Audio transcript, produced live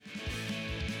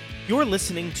You're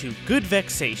listening to Good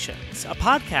Vexations, a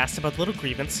podcast about little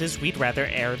grievances we'd rather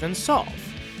air than solve.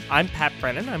 I'm Pat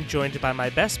Brennan, I'm joined by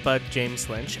my best bud, James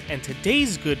Lynch, and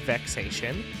today's Good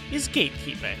Vexation is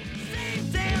gatekeeping.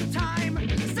 Same damn time,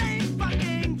 same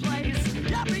fucking place.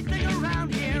 Everything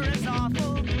around here is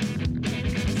awful.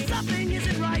 Something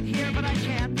isn't right here, but I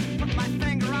can't put my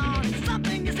finger on.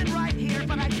 Something isn't right here,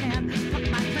 but I can't put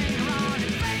my finger on.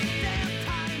 Same damn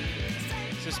time,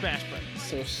 So Smash Brothers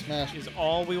So Smash. is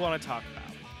all we want to talk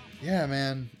about. Yeah,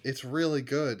 man. It's really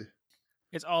good.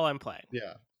 It's all I'm playing.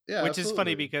 Yeah. Which is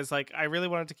funny absolutely. because I really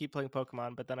wanted to keep playing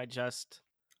Pokemon, but then I just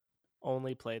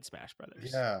only played Smash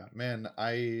Brothers. Yeah, man.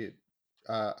 I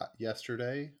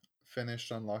yesterday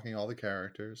finished unlocking all the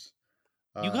characters.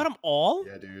 You got them all?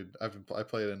 Yeah, dude. I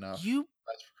played enough. You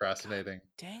That's procrastinating.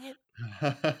 dang it.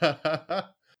 Yeah.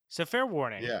 So fair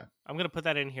warning. I'm going to put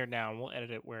that in here now and we'll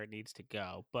edit it where it needs to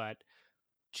go. But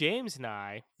James and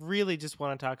I really just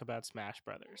want to talk about Smash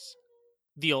Brothers.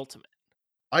 The ultimate.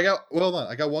 I got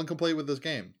one complaint with this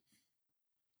game.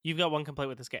 You've got one complaint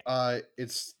with this game.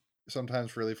 It's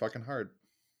sometimes really fucking hard.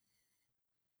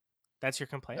 That's your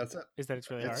complaint? That's it. Is that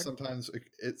it's really hard?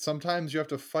 Sometimes you have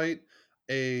to fight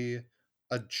a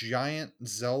giant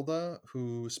Zelda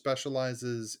who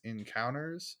specializes in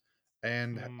counters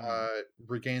and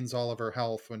regains all of her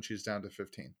health when she's down to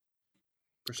 15%.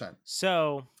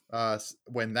 So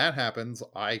When that happens,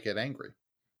 I get angry.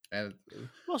 And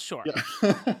well, sure.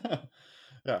 yeah.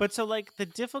 Yeah. But so like the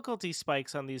difficulty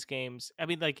spikes on these games. I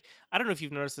mean, like, I don't know if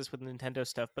you've noticed this with Nintendo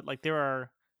stuff, but like there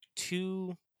are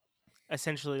two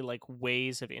essentially like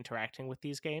ways of interacting with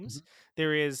these games.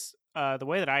 There is the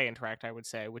way that I interact, I would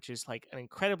say, which is like an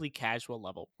incredibly casual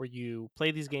level where you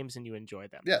play these games and you enjoy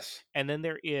them. Yes. And then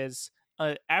there is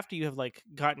after you have like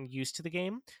gotten used to the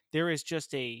game, there is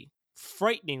just a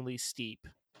frighteningly steep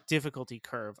difficulty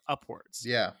curve upwards.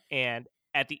 Yeah. And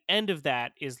at the end of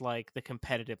that is like the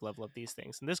competitive level of these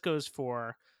things. And this goes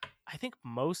for I think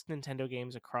most Nintendo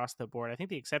games across the board. I think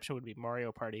the exception would be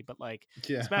Mario Party, but like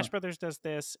Yeah. Smash Brothers does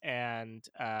this, and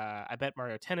I bet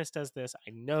Mario Tennis does this.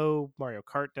 I know Mario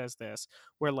Kart does this,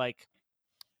 where like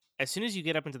as soon as you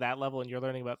get up into that level and you're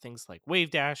learning about things like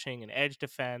wave dashing and edge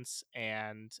defense,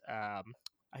 and I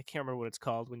can't remember what it's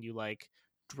called when you like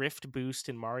drift boost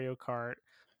in Mario Kart.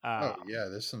 Oh yeah,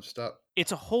 there's some stuff.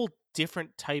 It's a whole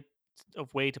different type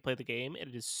of way to play the game, and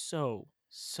it is so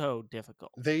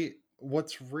difficult.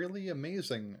 What's really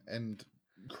amazing and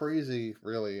crazy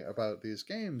really about these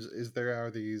games is there are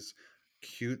these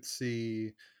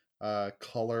cutesy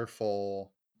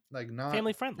colorful, like not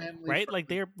Family friendly, right? Like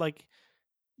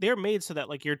they're made so that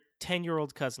like your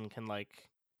 10-year-old cousin can like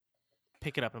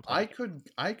pick it up and play.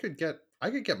 I could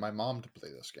get my mom to play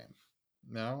this game.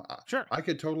 No, Sure. I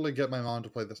could totally get my mom to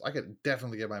play this. I could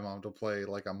definitely get my mom to play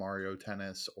like a Mario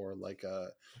Tennis or like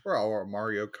or a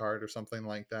Mario Kart or something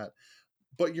like that.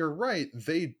 But you're right,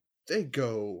 they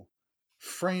go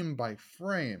frame by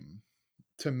frame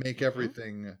to make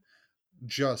everything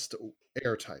just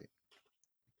airtight.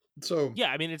 So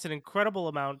yeah, I mean it's an incredible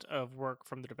amount of work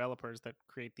from the developers that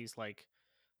create these like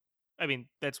I mean,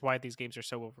 that's why these games are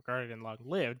so well regarded and long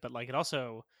lived, but like it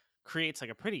also creates like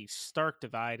a pretty stark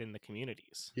divide in the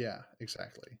communities. yeah,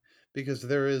 exactly. Because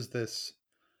there is this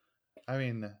I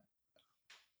mean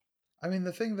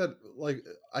the thing that like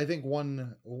I think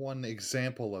one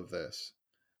example of this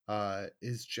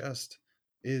is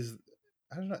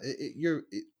I don't know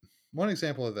one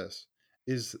example of this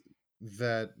is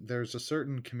that there's a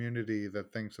certain community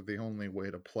that thinks that the only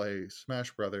way to play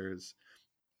Smash Brothers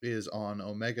is on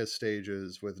Omega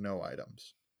stages with no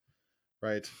items,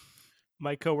 right?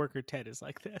 My coworker Ted is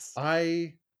like this.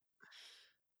 I've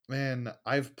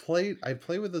played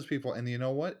with those people, and you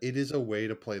know what? It is a way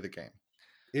to play the game.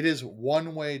 It is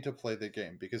one way to play the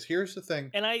game, because here's the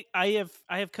thing. And I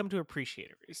have come to appreciate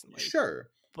it recently. Sure.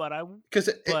 But I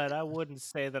wouldn't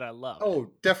say that I love it.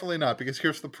 Oh, definitely not, because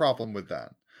here's the problem with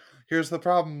that.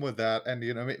 And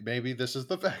you know, maybe this is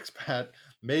the vex, Pat.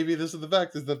 Maybe this is the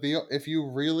vex, is that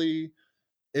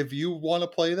if you want to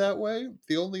play that way,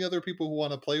 the only other people who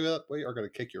want to play that way are going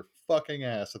to kick your fucking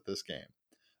ass at this game.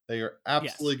 They are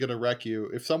absolutely going to wreck you.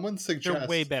 If someone suggests, they're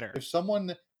way better. If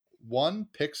someone one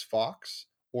picks Fox,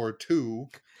 or two,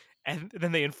 and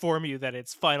then they inform you that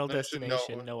it's Final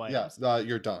Destination, no items. Yeah,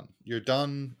 you're done. You're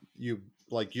done.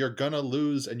 You're gonna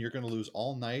lose, and you're gonna lose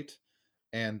all night.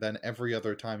 And then every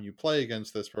other time you play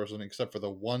against this person, except for the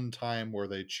one time where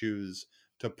they choose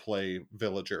to play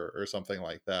Villager or something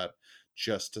like that,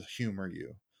 just to humor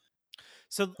you.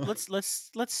 So let's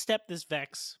step this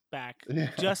vex back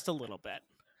just a little bit,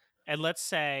 and let's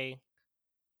say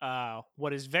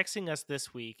what is vexing us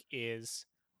this week is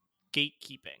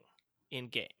gatekeeping. in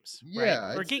games, right?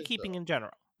 Yeah, Or I'd say gatekeeping so. in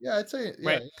general, Yeah, I'd say yeah,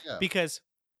 right? yeah, Because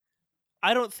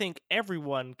I don't think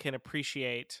everyone can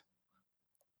appreciate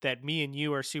that me and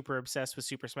you are super obsessed with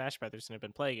Super Smash Brothers and have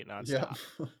been playing it yeah.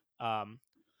 nonstop.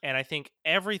 And I think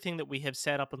everything that we have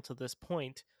said up until this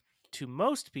point, to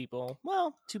most people,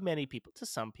 well, to many people, to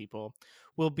some people,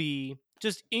 will be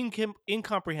just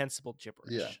incomprehensible Yeah.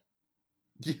 gibberish,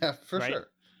 Yeah, for right? sure.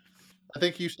 I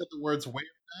think you said the words "wave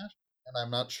dash," and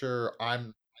I'm not sure I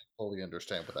fully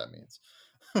understand what that means.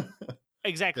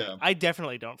 Exactly. Yeah, I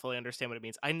definitely don't fully understand what it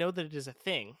means. I know that it is a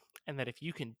thing, and that if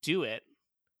you can do it,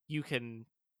 you can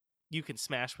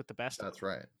smash with the best of that's them.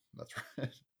 right. That's right.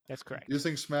 That's correct.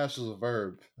 Using smash as a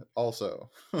verb also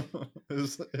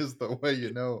is the way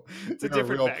you know It's a you're a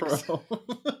different real text. pro.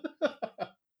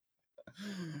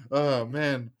 Oh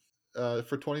man,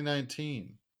 for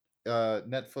 2019,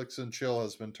 Netflix and chill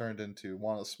has been turned into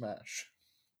Wanna Smash.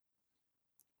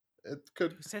 It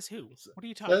could Who says who? What are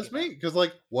you talking says about? me because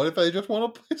like, what if I just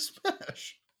want to play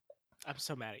Smash? I'm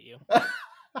so mad at you.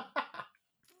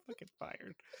 Fucking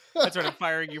fired. That's right. I'm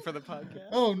firing you for the podcast.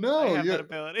 Oh I no, have that you're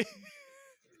ability.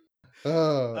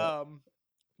 uh,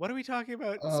 What are we talking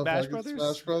about? oh, Smash fucking Brothers?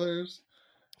 Smash Brothers.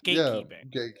 Yeah,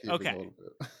 Gatekeeping. gatekeeping a Okay. little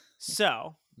bit.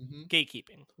 So, Hmm.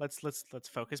 gatekeeping. Let's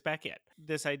focus back in.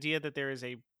 This idea that there is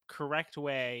a correct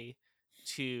way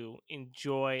to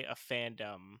enjoy a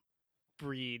fandom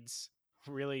breeds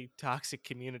really toxic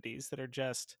communities that are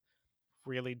just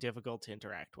really difficult to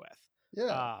interact with.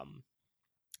 Yeah,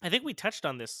 I think we touched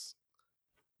on this.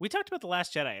 We talked about The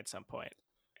Last Jedi at some point,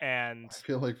 and I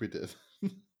feel like we did.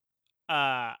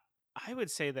 I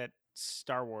would say that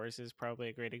Star Wars is probably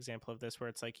a great example of this, where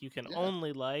it's like you can Yeah.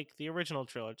 only like the original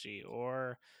trilogy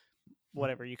or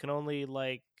whatever. You can only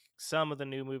like some of the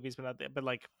new movies, but not the, but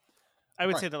like I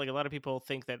would say Right. that like a lot of people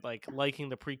think that like liking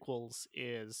the prequels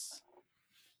is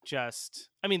just,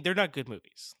 I mean, they're not good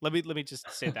movies. Let me just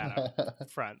say that up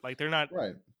front. Like they're not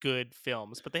Right. good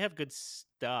films, but they have good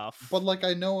stuff. But like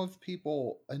I know of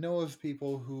people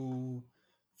who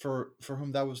for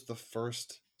whom that was the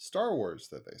first Star Wars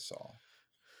that they saw,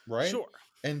 right? Sure.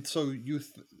 And so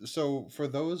so for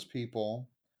those people,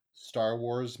 Star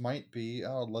Wars might be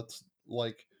let's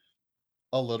like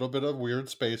a little bit of weird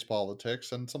space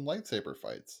politics and some lightsaber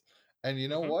fights. And you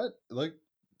know Hmm. what? Like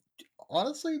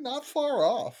honestly, not far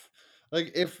off.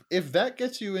 Like if that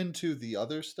gets you into the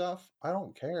other stuff, I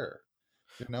don't care.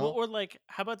 You Well, know? or like,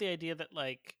 how about the idea that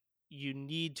like you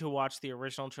need to watch the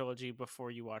original trilogy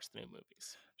before you watch the new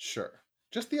movies? Sure.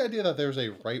 Just the idea that there's a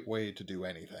right way to do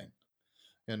anything.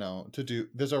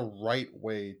 There's a right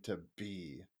way to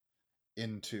be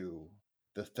into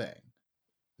the thing.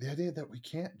 The idea that we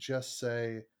can't just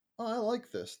say, "Oh, I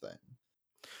like this thing."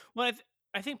 Well,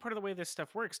 I think part of the way this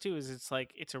stuff works too is it's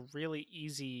like it's a really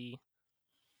easy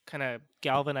kind of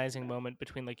galvanizing moment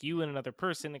between like you and another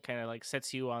person. It kind of like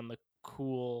sets you on the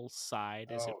cool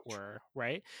side, as it Oh, were,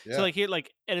 right? So yeah. like here,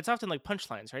 like, and it's often like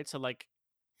punchlines, right? So like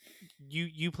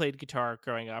you played guitar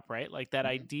growing up, right? Like that Mhm.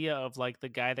 idea of like the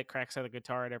guy that cracks out a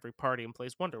guitar at every party and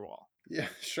plays Wonderwall, Yeah,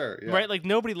 sure, yeah. right? Like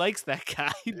nobody likes that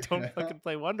guy. Don't Yeah. fucking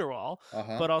play Wonderwall.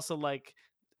 Uh-huh. But also like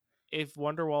if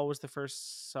Wonderwall was the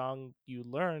first song you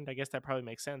learned, I guess that probably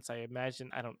makes sense. I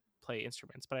imagine, I don't play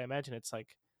instruments, but I imagine it's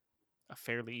like a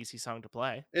fairly easy song to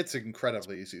play. It's an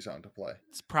incredibly easy song to play.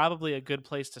 It's probably a good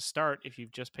place to start if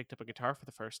you've just picked up a guitar for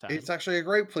the first time. It's actually a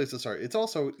great place to start. It's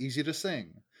also easy to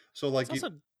sing. So It's like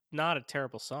also not a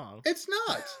terrible song. it's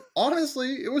not.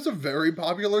 Honestly, it was a very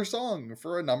popular song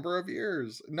for a number of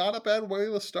years. Not a bad way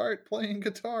to start playing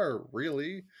guitar,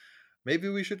 really. Maybe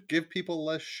we should give people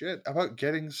less shit about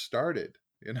getting started,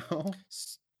 you know?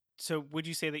 So would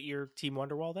you say that you're Team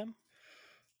Wonderwall then?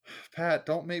 Pat,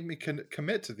 don't make me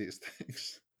commit to these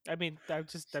things. I mean, I'm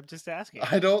just asking.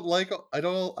 I don't like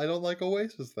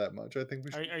Oasis that much. I think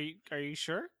we should Are you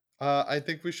sure? I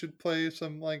think we should play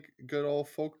some like good old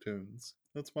folk tunes.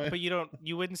 That's my But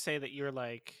you wouldn't say that you're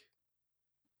like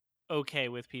okay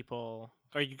with people.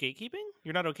 Are you gatekeeping?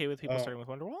 You're not okay with people starting with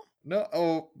Wonderwall?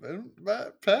 No,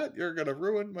 Pat, you're gonna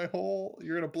ruin my whole.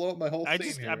 You're gonna blow up my whole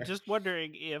scene here. I'm just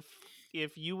wondering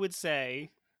if you would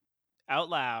say out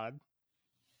loud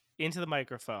into the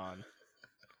microphone,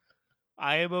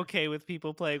 I am okay with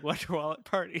people playing Wonderwall at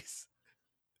parties.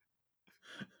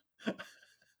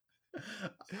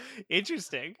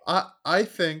 Interesting. I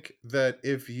think that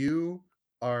if you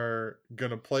are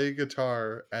gonna play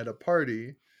guitar at a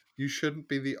party, you shouldn't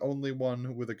be the only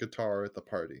one with a guitar at the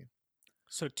party.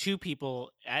 So two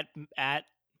people at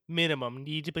minimum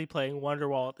need to be playing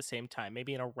Wonderwall at the same time,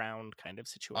 maybe in a round kind of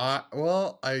situation.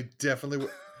 Well, I definitely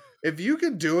If you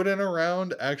can do it in a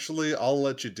round, actually, I'll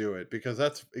let you do it because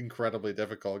that's incredibly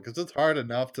difficult. Because it's hard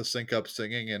enough to sync up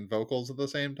singing and vocals at the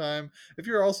same time. If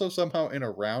you're also somehow in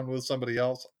a round with somebody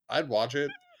else, I'd watch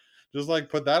it. Just like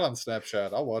put that on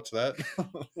Snapchat. I'll watch that.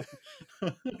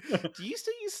 Do you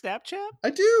still use Snapchat?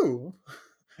 I do.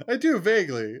 I do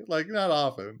vaguely, like not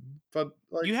often, but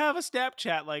like You have a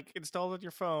Snapchat like installed on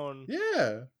your phone.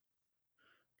 yeah.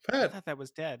 I Pat, thought that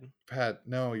was dead. Pat,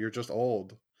 no, you're just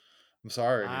old. I'm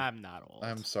sorry. I'm not old.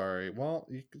 I'm sorry. Well,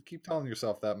 you can keep telling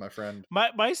yourself that, my friend.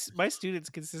 My students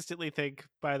consistently think,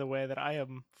 by the way, that I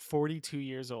am 42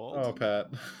 years old. Oh, Pat.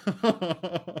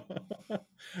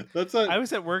 That's I a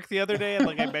was at work the other day and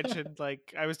like I mentioned,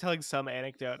 like I was telling some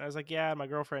anecdote and I was like, yeah, my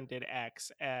girlfriend did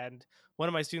X, and one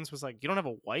of my students was like, you don't have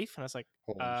a wife? And I was like,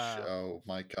 holy shit. Oh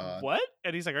my god. what?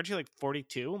 And he's like, aren't you like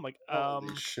 42? I'm like,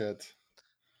 Holy shit.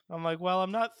 well,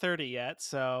 I'm not 30 yet,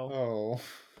 so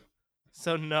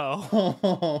Oh. no.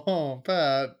 Oh,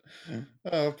 Pat.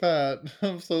 Oh, Pat.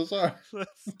 I'm so sorry.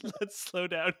 Let's slow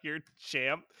down here,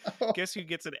 champ. Guess who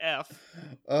gets an F?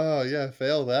 Oh, yeah,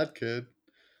 fail that kid.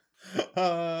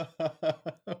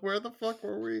 Where the fuck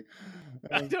were we?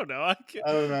 I don't know. I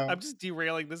don't know. I'm just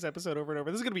derailing this episode over and over.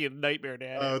 This is gonna be a nightmare,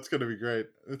 Dan. Oh, it's gonna be great.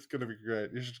 It's gonna be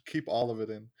great. You should keep all of it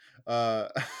in.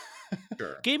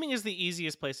 Sure. Gaming is the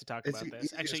easiest place to talk It's about the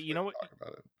this. Actually, easiest you way know to what? talk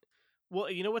about it. Well,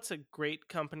 you know what's a great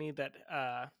company that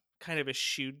kind of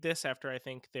eschewed this after I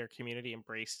think their community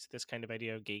embraced this kind of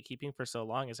idea of gatekeeping for so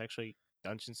long is actually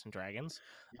Dungeons and Dragons.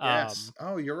 Yes.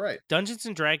 Oh, you're right. Dungeons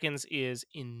and Dragons is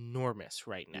enormous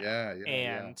right now. Yeah, yeah,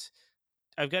 yeah. And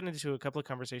I've gotten into a couple of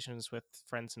conversations with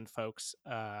friends and folks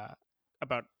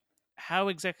about how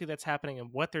exactly that's happening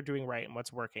and what they're doing right and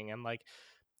what's working. And like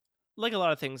a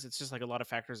lot of things, it's just like a lot of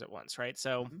factors at once, right?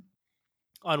 So Mhm.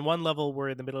 on one level, we're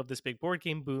in the middle of this big board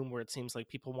game boom where it seems like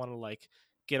people want to like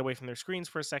get away from their screens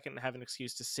for a second and have an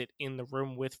excuse to sit in the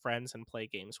room with friends and play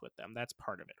games with them. That's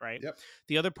part of it, right? Yep.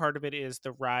 The other part of it is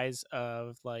the rise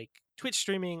of like Twitch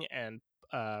streaming and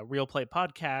real play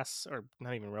podcasts, or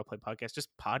not even real play podcasts, just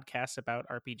podcasts about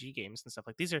RPG games and stuff.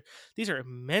 Like these are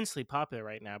immensely popular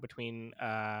right now between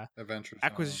Adventure Zone,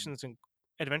 acquisitions and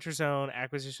Adventure Zone,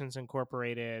 Acquisitions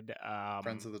Incorporated,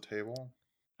 Friends of the Table.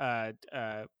 uh,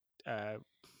 uh,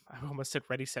 I almost said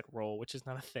Ready Set Roll, which is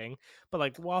not a thing, but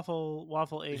like Waffle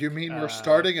Inc. You mean we're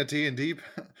starting a D&D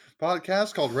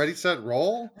podcast called Ready Set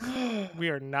Roll? We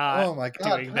are not. Oh my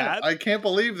god, doing Pat, that. I can't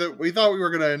believe that we thought we were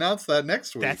going to announce that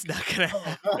next week. That's not gonna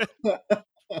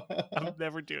happen. I'm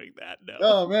never doing that. No.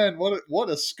 Oh man, what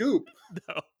a scoop!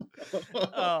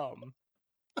 No.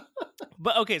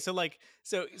 But okay, so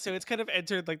it's kind of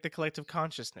entered like the collective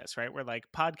consciousness, right? Where like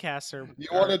podcasts are. You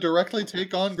want to directly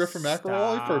take on Griffin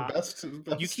McElroy for best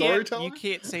storytelling? You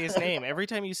can't say his name. Every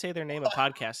time you say their name, a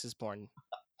podcast is born.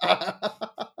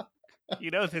 You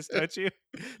know this, don't you?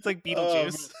 It's like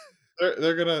Beetlejuice.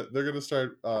 They're gonna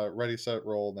start Ready Set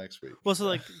Roll next week. Well, so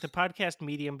like the podcast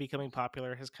medium becoming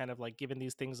popular has kind of like given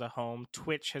these things a home.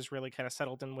 Twitch has really kind of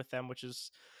settled in with them, which is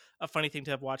a funny thing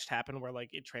to have watched happen, where like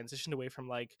it transitioned away from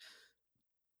like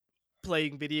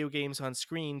playing video games on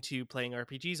screen to playing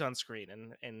RPGs on screen,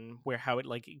 and where how it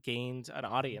like gained an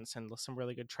audience and some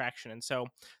really good traction. And so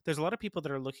there's a lot of people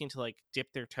that are looking to like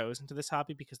dip their toes into this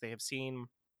hobby because they have seen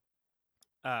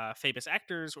famous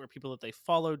actors or people that they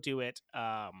follow do it.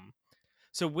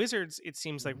 So Wizards, it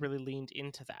seems like really leaned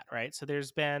into that, right? So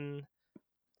there's been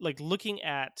like looking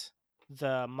at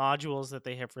the modules that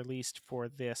they have released for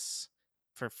this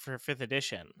for fifth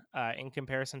edition in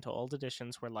comparison to old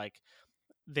editions, where like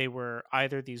they were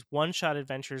either these one-shot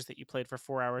adventures that you played for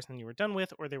 4 hours and then you were done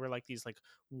with, or they were like these like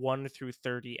 1 through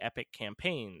 30 epic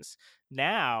campaigns.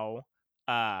 Now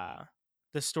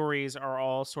the stories are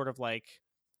all sort of like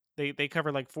they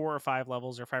cover like 4 or 5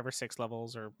 levels or 5 or 6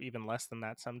 levels or even less than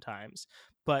that sometimes,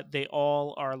 but they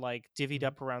all are like divvied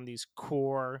up around these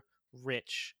core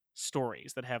rich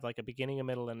stories that have like a beginning, a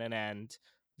middle, and an end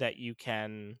that you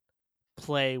can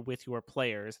play with your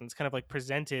players, and it's kind of like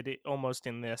presented almost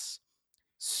in this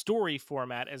story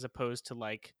format as opposed to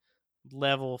like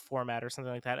level format or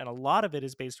something like that. And a lot of it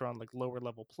is based around like lower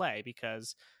level play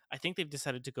because I think they've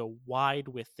decided to go wide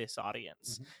with this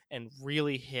audience and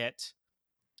really hit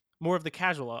more of the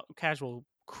casual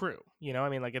crew, you know. I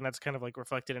mean, like, and that's kind of like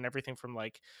reflected in everything from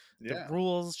like the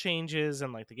rules changes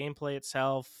and like the gameplay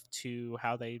itself to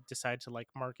how they decide to like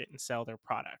market and sell their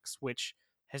products, which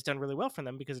has done really well for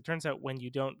them, because it turns out when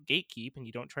you don't gatekeep and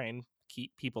you don't try and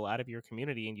keep people out of your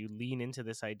community and you lean into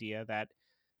this idea that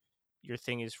your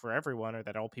thing is for everyone, or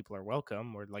that all people are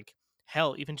welcome, or like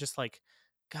hell, even just like,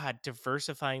 God,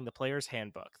 diversifying the player's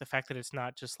handbook, the fact that it's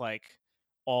not just like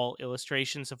all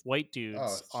illustrations of white Oh,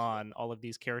 dudes on all of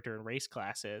these character and race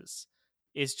classes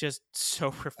is just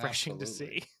so refreshing to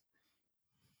absolutely. see.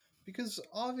 Because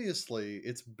obviously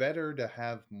it's better to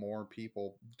have more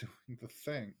people doing the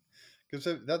thing. Because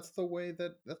that's the way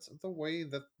that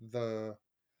the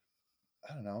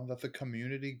I don't know, that the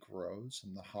community grows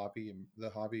and the hobby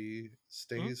Mhm.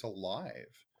 stays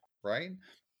alive, right?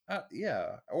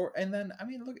 Yeah. Or and then I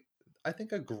mean, look, I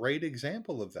think a great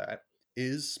example of that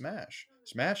is Smash.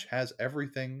 Smash has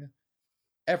everything,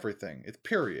 everything. It's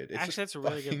period. It's just Actually, that's a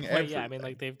really good fucking point. Yeah, I mean,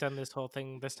 like everything, they've done this whole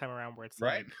thing this time around where it's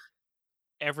right? like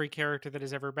every character that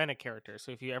has ever been a character.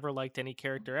 So if you ever liked any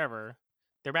character ever,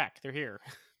 they're back. They're here.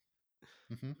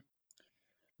 Hmm.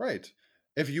 Right.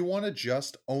 If you want to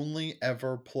just only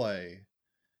ever play,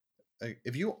 like,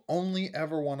 if you only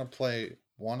ever want to play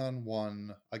one on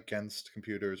one against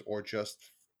computers or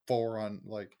just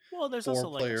Well, there's four also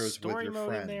like a players with story your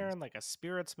mode in there friends. and like a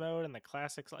spirits mode and the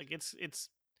classics. Like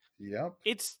Yep.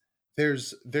 it's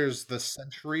There's the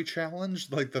century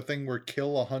challenge, like the thing where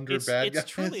kill 100 bad it's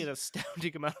truly guys. an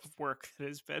astounding amount of work that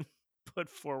has been put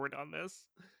forward on this.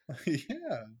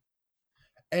 Yeah.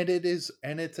 And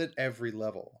it's at every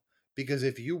level. Because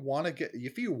if you want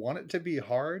it to be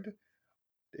hard,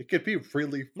 it could be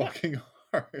really Yeah. fucking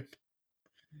hard.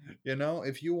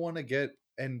 If you want to get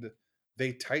and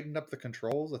they tightened up the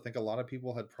controls. I think a lot of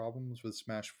people had problems with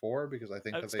Smash 4 because I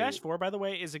think that they Smash 4, by the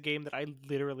way, is a game that I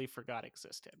literally forgot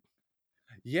existed.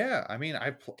 yeah, I mean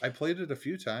I played it a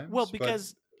few Well, times, but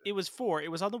because it was 4, it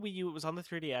was on the Wii U, it was on the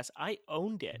 3DS. I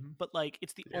owned it, mhm, but like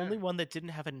it's the yeah. only one that didn't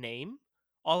have a name.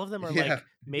 All of them are Yeah. like Yeah.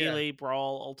 Melee,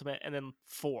 Brawl, Ultimate, and then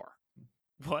 4.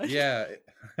 What? Yeah.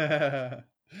 I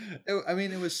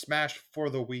mean, it was Smash for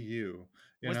the Wii U.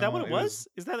 Was that what it It was. was?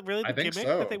 Is that really I the think gimmick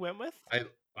that they so. went with?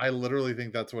 I literally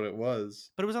think that's what it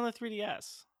was. But it was on the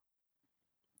 3DS.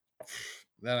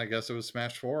 Then I guess it was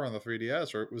Smash 4 on the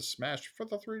 3DS, or it was Smash for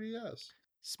the 3DS.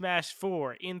 Smash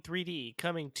 4 in 3D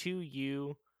coming to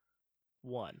you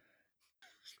 1.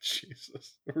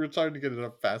 Jesus, we're starting to get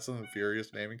enough Fast and the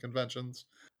Furious naming conventions.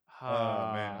 Oh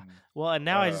Ah, man. well, and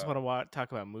now I just Uh want to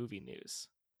talk about movie news.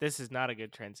 This is not a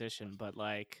good transition, but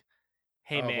like,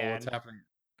 hey oh, but what's man. happening?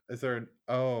 Is there an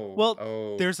oh Well,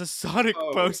 oh there's a Sonic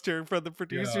oh poster from the yeah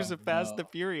producers of Fast and no? the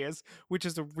Furious, which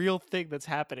is a real thing that's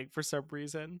happening for some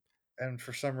reason. And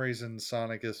for some reason,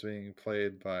 Sonic is being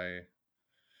played by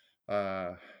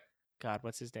uh God,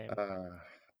 what's his name?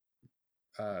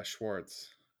 uh Schwartz.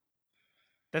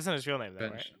 That's not his real name, though,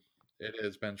 Ben. right? It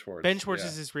is Ben Ben Schwartz. Schwartz Yeah,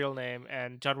 is his real name,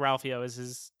 and John Ralphio is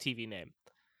his TV name.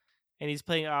 And he's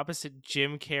playing opposite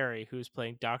Jim Carrey, who's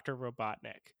playing Dr.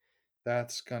 Robotnik.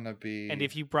 that's gonna And be.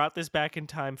 if you brought this back in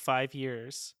time 5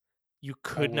 years, you I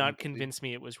could wouldn't not believe. convince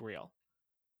me it was real.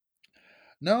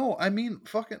 No, I mean,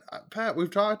 fucking Pat. We've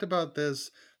talked about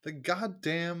this. The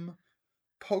goddamn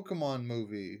Pokemon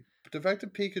movie,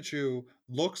 Detective Pikachu,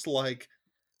 looks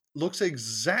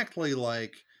exactly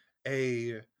like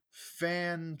a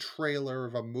fan trailer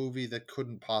of a movie that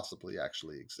couldn't possibly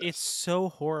actually It's exist. so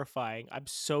horrifying. I'm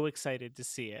so excited to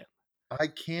see it. I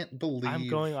can't I'm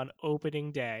going believe. on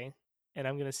opening day and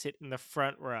I'm going to sit in the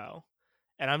front row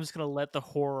and I'm just going to let the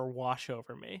horror wash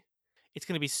over me. It's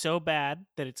going to be so bad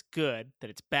that it's good, that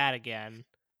it's bad again,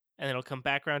 and then it'll come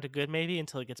back around to good maybe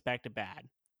until it gets back to bad.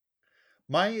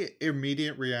 My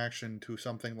immediate reaction to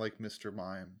something like Mr.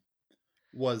 Mime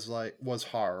was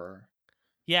horror.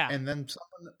 Yeah. And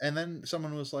then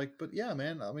someone was like, "But yeah,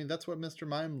 man, I mean that's what Mr.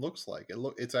 Mime looks like. It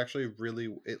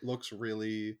looks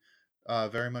really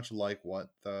very much like what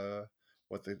the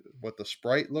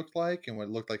sprite looked like and what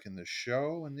it looked like in the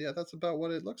show. And yeah, that's about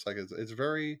what it looks like. It's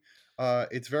very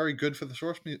good for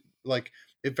the like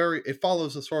it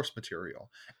follows the source material.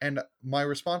 And my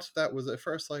response to that was at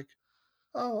first like,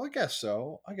 "Oh, I guess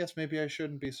so. I guess maybe I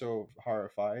shouldn't be so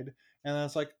horrified." And then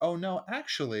it's like, "Oh no,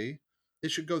 actually, it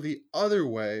should go the other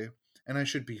way, and I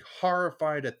should be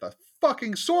horrified at the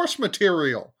fucking source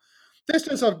material.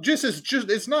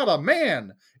 It's not a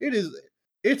man.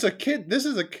 It's a kid. This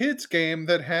is a kid's game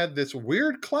that had this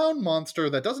weird clown monster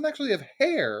that doesn't actually have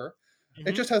hair. It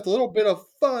Mm-hmm. just has a little bit of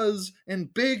fuzz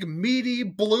and big meaty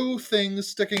blue things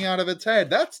sticking out of its head.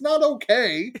 That's not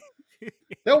okay."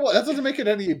 That doesn't make it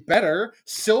any better.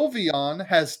 Sylveon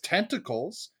has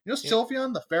tentacles. Yep.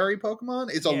 Sylveon, the fairy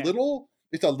Pokemon, is a Yeah. little.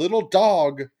 It's a little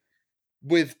dog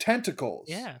with tentacles.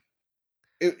 Yeah.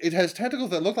 It has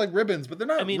tentacles that look like ribbons, but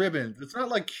they're I not mean, ribbons. It's not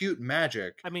like cute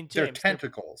magic. They're James,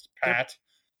 tentacles, they're Pat.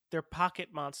 they're pocket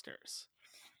monsters.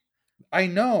 I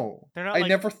know. They're not I like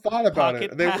never thought about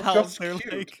pocket it. They were pals. just They're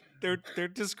cute. like they're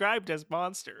described as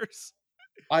monsters.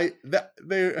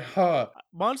 Monsters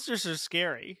Monsters are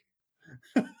scary.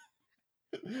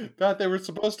 that they were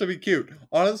supposed to be cute.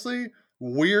 Honestly,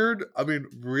 weird. I mean,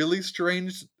 really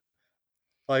strange.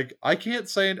 Like, I can't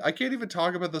even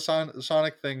talk about the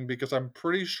Sonic thing because I'm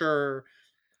pretty sure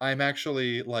I'm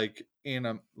actually like in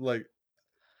a like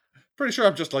pretty sure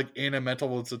I'm just like in a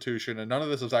mental institution and none of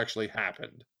this has actually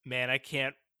happened. Man, I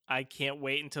can't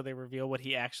wait until they reveal what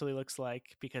he actually looks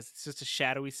like, because it's just a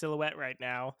shadowy silhouette right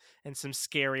now and some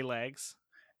scary legs.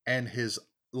 And his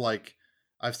like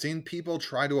I've seen people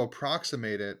try to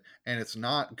approximate it and it's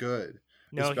not good.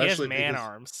 No, he has Especially man because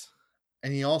arms.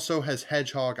 and he also has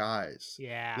hedgehog eyes.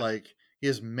 Yeah. Like he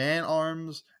has man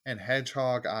arms and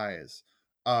hedgehog eyes.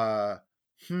 Uh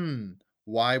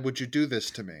why would you do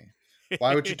this to me?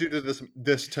 Why would you do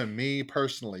this to me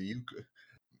personally?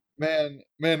 Man,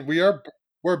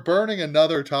 we're burning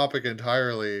another topic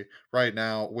entirely right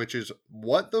now, which is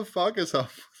what the fuck is up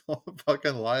with all the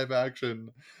fucking live action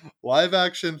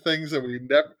things that we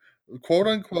never quote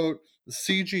unquote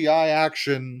CGI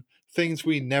action things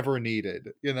we never needed,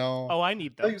 you know? Oh, I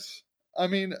need them. Things I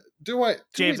mean, do we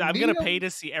James, I'm need gonna them? pay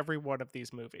to see every one of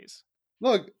these movies.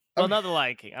 Look, Well, not the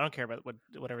Lion King. I don't care about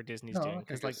whatever Disney's no, doing, I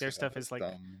because guess like their stuff that's is like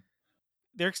dumb.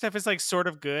 sort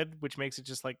of good, which makes it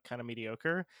just like kind of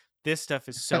mediocre. This stuff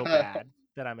is so bad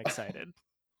that I'm excited.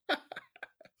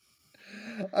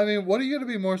 I mean, what are you going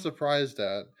to be more surprised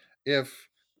at if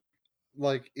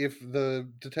if the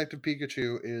Detective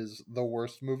Pikachu is the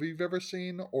worst movie you've ever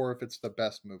seen or if it's the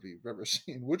best movie you've ever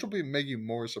seen? Which will be make you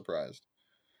more surprised?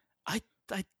 I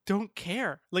don't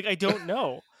care. Like, I don't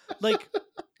know. Like,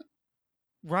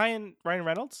 Ryan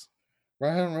Reynolds?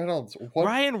 Ryan Reynolds. What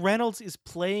Ryan Reynolds is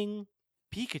playing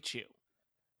Pikachu.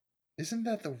 isn't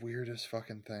that the weirdest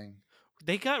fucking thing?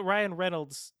 They got Ryan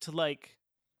Reynolds to like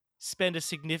spend a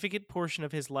significant portion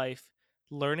of his life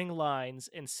learning lines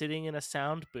and sitting in a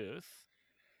sound booth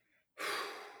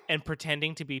and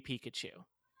pretending to be Pikachu.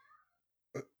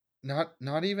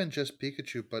 Not even just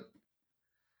Pikachu, but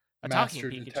A talking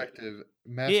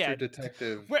Master Yeah.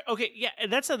 Detective. Okay, yeah,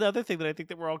 and that's another thing that I think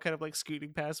that we're all kind of like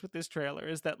scooting past with this trailer,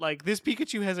 is that like this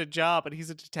Pikachu has a job and he's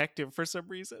a detective for some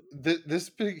reason. This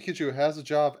Pikachu has a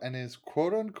job and is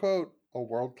quote unquote a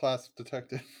world-class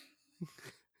detective.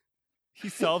 He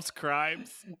solves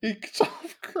crimes. He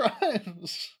solves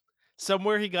crimes.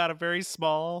 Somewhere he got a very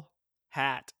small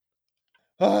hat.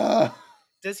 Ah.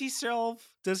 Does he solve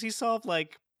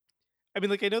like, I mean,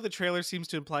 like, I know the trailer seems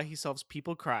to imply he solves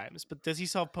people crimes, but does he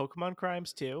solve Pokemon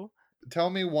crimes too? Tell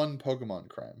me one Pokemon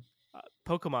crime.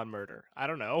 Pokemon murder. I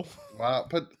don't know. Wow,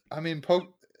 but I mean,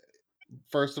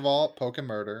 first of all, Pokemon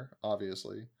murder,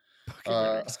 obviously.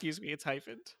 Murder, excuse me, it's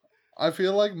hyphened. I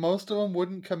feel like most of them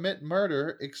wouldn't commit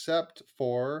murder except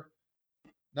for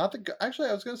not the. Actually,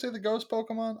 I was gonna say the ghost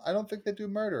Pokemon. I don't think they do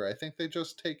murder. I think they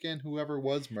just take in whoever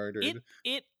was murdered.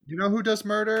 It You know who does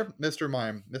murder? Mr.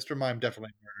 Mime. Mr. Mime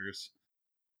definitely murders.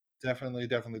 Definitely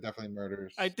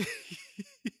murders.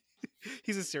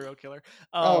 He's a serial killer.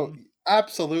 Oh,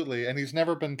 absolutely, and he's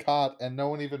never been caught, and no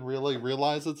one even really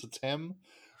realizes it's him,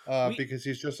 because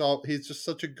he's just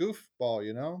such a goofball,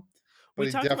 you know. But we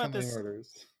he talked about definitely this.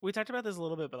 murders. We talked about this a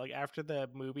little bit, but like after the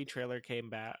movie trailer came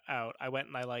out, I went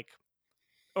and I like,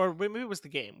 or maybe it was the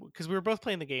game, because we were both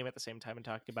playing the game at the same time and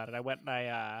talking about it. I went and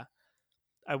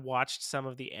I watched some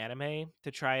of the anime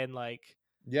to try and like,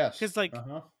 Yes, because like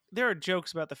there are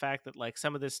jokes about the fact that like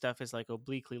some of this stuff is like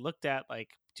obliquely looked at,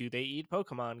 like do they eat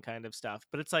Pokemon kind of stuff,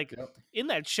 but it's like in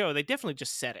that show they definitely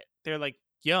just said it. They're like,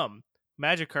 yum,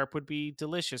 Magikarp would be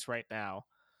delicious right now.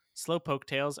 Slowpoke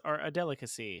tails are a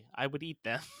delicacy. I would eat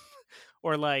them.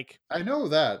 Or like, I know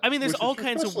that. I mean, there's all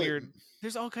kinds of weird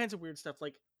stuff.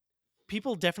 Like,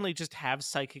 people definitely just have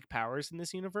psychic powers in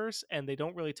this universe, and they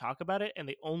don't really talk about it, and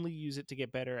they only use it to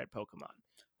get better at Pokemon.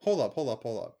 Hold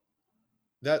up.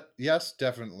 That yes,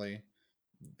 definitely.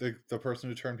 The person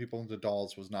who turned people into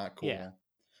dolls was not cool. Yeah.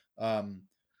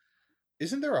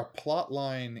 Isn't there a plot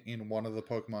line in one of the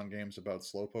Pokemon games about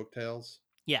Slowpoke tails?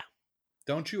 Yeah.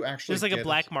 Don't you actually? There's like a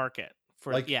black market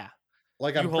for yeah.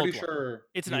 Like I'm pretty sure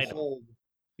it's an item.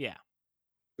 Yeah.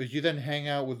 But you then hang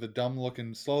out with the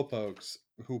dumb-looking Slowpokes,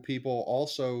 who people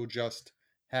also just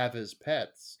have as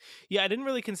pets. Yeah, I didn't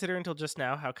really consider until just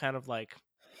now how kind of like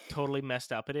totally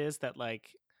messed up it is that like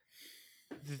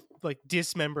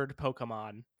dismembered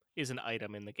Pokemon is an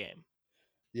item in the game.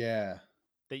 Yeah.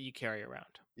 That you carry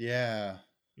around. Yeah.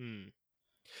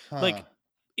 Huh. Like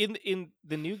in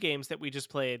the new games that we just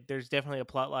played, there's definitely a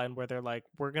plot line where they're like,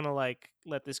 we're gonna like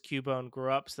let this Cubone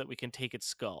grow up so that we can take its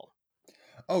skull.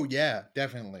 Oh yeah,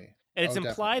 definitely. And it's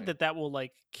implied that will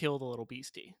like kill the little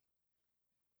beastie.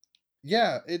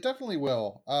 Yeah, it definitely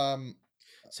will.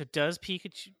 So does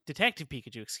Detective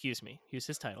Pikachu, excuse me, use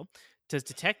his title, does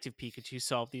Detective Pikachu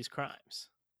solve these crimes?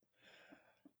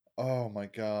 Oh my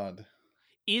god.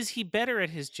 Is he better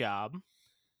at his job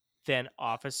than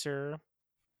Officer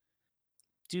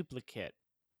Duplicate?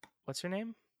 What's her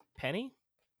name? Penny?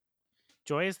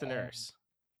 Joy is the Um, nurse.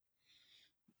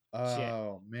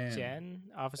 oh man.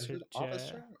 Jen? Is Officer it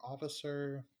officer?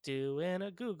 Officer. doing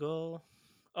a Google.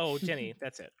 Oh, Jenny,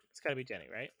 that's it. It's gotta be Jenny,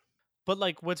 right? But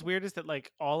like what's weird is that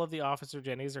like all of the Officer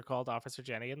Jennies are called Officer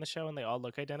Jenny in the show and they all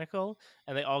look identical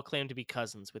and they all claim to be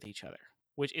cousins with each other,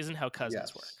 which isn't how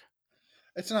cousins work. Yes.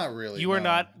 It's not really. You are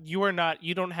No. not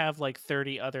you don't have like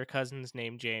 30 other cousins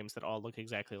named James that all look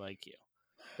exactly like you.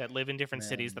 That live in different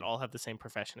cities that Man. all have the same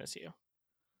profession as you.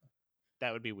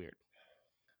 That would be weird.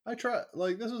 I try,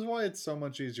 like, this is why it's so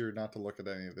much easier not to look at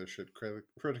any of this shit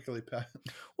critically.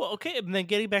 Well, okay, and then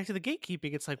getting back to the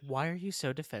gatekeeping, it's like, why are you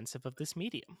so defensive of this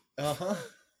medium? Uh-huh.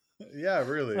 Yeah,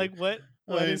 really. Like, what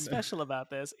I is mean, special about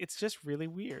this? It's just really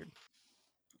weird.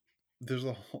 there's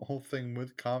a whole thing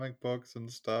with comic books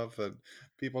and stuff that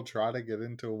people try to get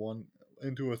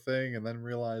into a thing and then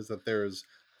realize that there's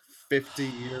 50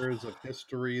 years of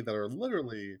history that are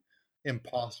literally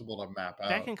impossible to map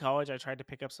Back out. in college, I tried to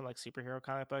pick up some like superhero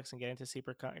comic books and get into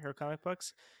superhero comic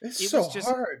books. It's It so was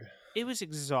just, hard. it was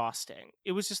exhausting.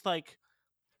 It was just like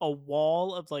a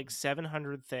wall of like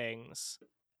 700 things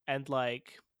and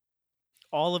like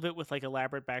all of it with like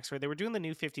elaborate backstory. They were doing the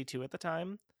new 52 at the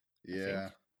time,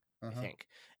 Yeah. I Uh-huh. think.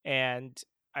 And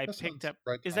I That picked sounds up.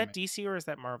 right Is timing. that DC or is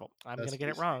that Marvel? I'm That's gonna get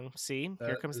it DC. wrong. See,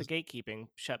 here That comes the is gatekeeping.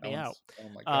 Shut that me out. one's, oh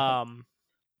my god.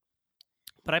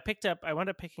 But I wound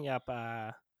up picking up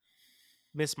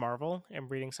Miss Marvel and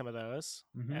reading some of those,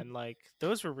 Mm-hmm. and like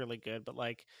those were really good. But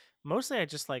like mostly, I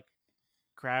just like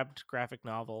grabbed graphic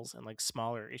novels and like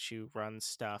smaller issue run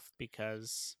stuff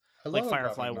because I like love a Firefly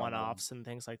graphic one novel. offs and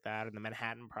things like that, and the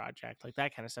Manhattan Project, like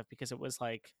that kind of stuff. Because it was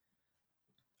like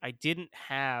I didn't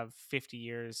have 50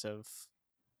 years of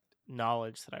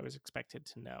knowledge that I was expected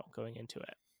to know going into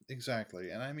it. Exactly.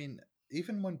 And I mean,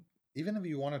 even if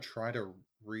you want to try to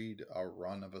read a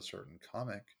run of a certain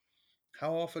comic,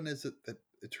 how often is it that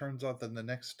it turns out that the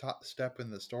next step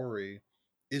in the story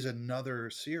is another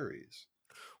series?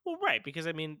 Well, right, because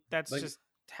I mean that's Like just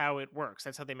how it works.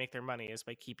 That's how they make their money is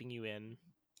by keeping you in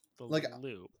the like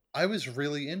loop. I was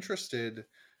really interested.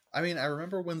 I mean, I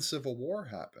remember when Civil War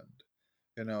happened.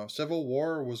 Civil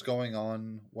War was going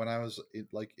on when I was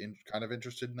kind of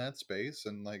interested in that space,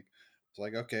 and like it's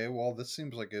like, okay, well, this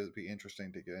seems like it'd be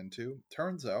interesting to get into.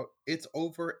 Turns out it's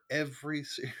over every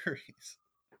series.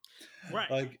 Right.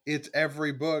 Like it's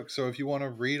every book. So if you want to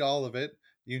read all of it,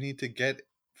 you need to get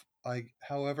like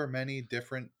however many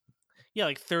different. Yeah,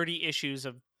 like 30 issues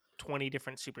of 20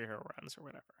 different superhero runs or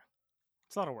whatever.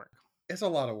 It's a lot of work. It's a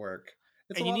lot of work.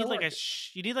 It's a And you lot need of like work.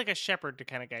 you need like a shepherd to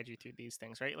kind of guide you through these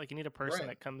things, right? Like you need a person Right.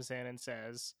 that comes in and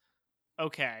says,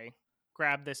 "Okay,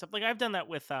 grab this up." Like I've done that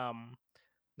with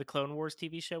the Clone Wars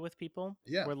TV show with people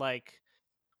Yeah. where like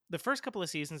the first couple of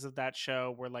seasons of that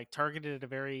show were like targeted at a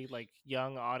very like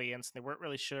young audience. They weren't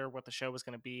really sure what the show was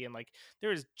going to be, and like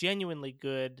there is genuinely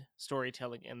good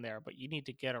storytelling in there, but you need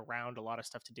to get around a lot of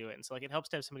stuff to do it. And so like it helps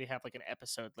to have somebody have like an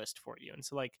episode list for you. And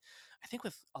so like I think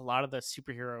with a lot of the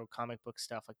superhero comic book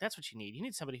stuff, like that's what you need. You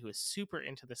need somebody who is super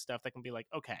into this stuff that can be like,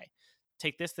 okay,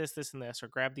 take this, and this, or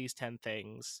grab these 10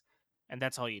 things, and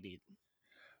that's all you need.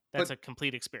 That's But a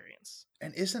complete experience.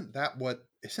 and isn't that what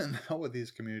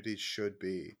these communities should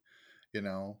be?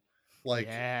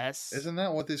 Like Yes. isn't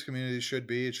that what these communities should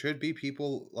be? It should be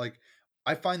people like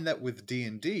I find that with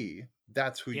D&D,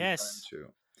 that's who you turn Yes.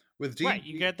 to. With Right,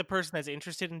 you D&D, get the person that's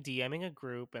interested in DMing a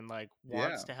group and like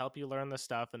wants yeah, to help you learn the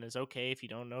stuff and is okay if you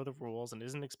don't know the rules and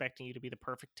isn't expecting you to be the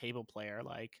perfect table player.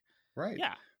 Like, right.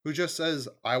 yeah, Who just says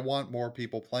I want more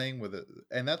people playing with it.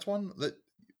 And that's one that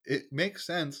it makes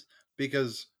sense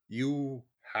because you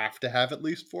have to have at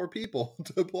least 4 people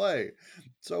to play.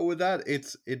 So with that,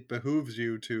 it behooves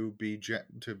you to be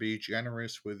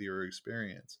generous with your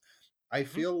experience. I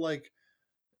hmm feel like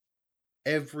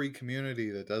every community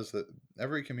that does that,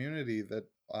 every community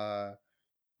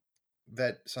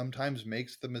that sometimes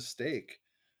makes the mistake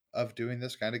of doing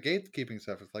this kind of gatekeeping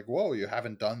stuff. It's like, whoa, you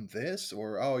haven't done this,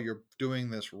 or oh, you're doing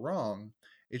this wrong.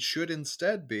 It should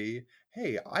instead be,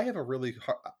 hey, I have a really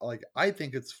like, I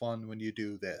think it's fun when you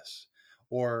do this,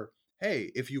 or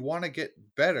hey, if you want to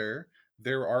get better,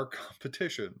 there are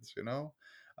competitions.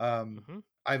 Um, hmm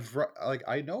like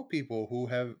I know people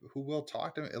who will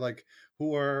talk to me like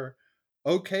who are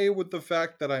okay with the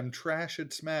fact that I'm trash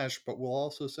at Smash, but will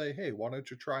also say, hey, why don't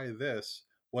you try this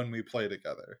when we play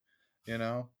together? You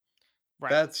know? Right.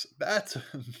 That's that's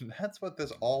what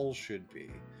this all should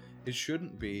be. It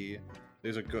shouldn't be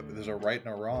there's a right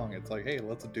and a wrong. It's like, hey,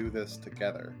 let's do this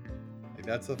together. Like,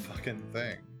 that's a fucking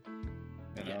thing.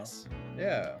 You know? Yes.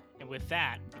 Yeah. And with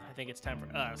that, I think it's time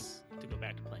for us to go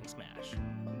back to playing Smash.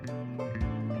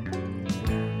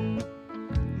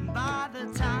 By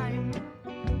the time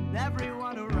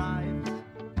everyone arrived,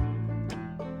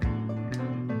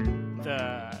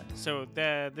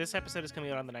 This episode is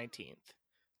coming out on the 19th.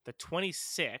 The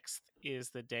 26th is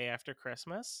the day after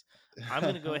Christmas. I'm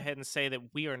going to go ahead and say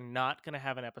that we are not going to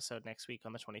have an episode next week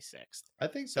on the 26th. I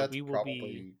think So that's we will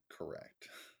probably correct.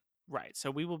 Right.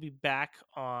 So we will be back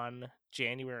on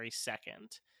January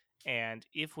 2nd. And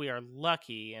if we are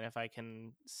lucky, and if I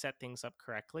can set things up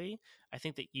correctly, I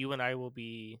think that you and I will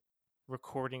be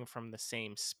recording from the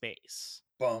same space.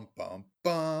 Bum bum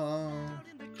bum. out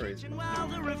in the Crazy. kitchen while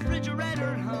the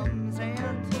refrigerator hums,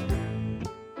 and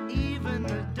even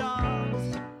the dog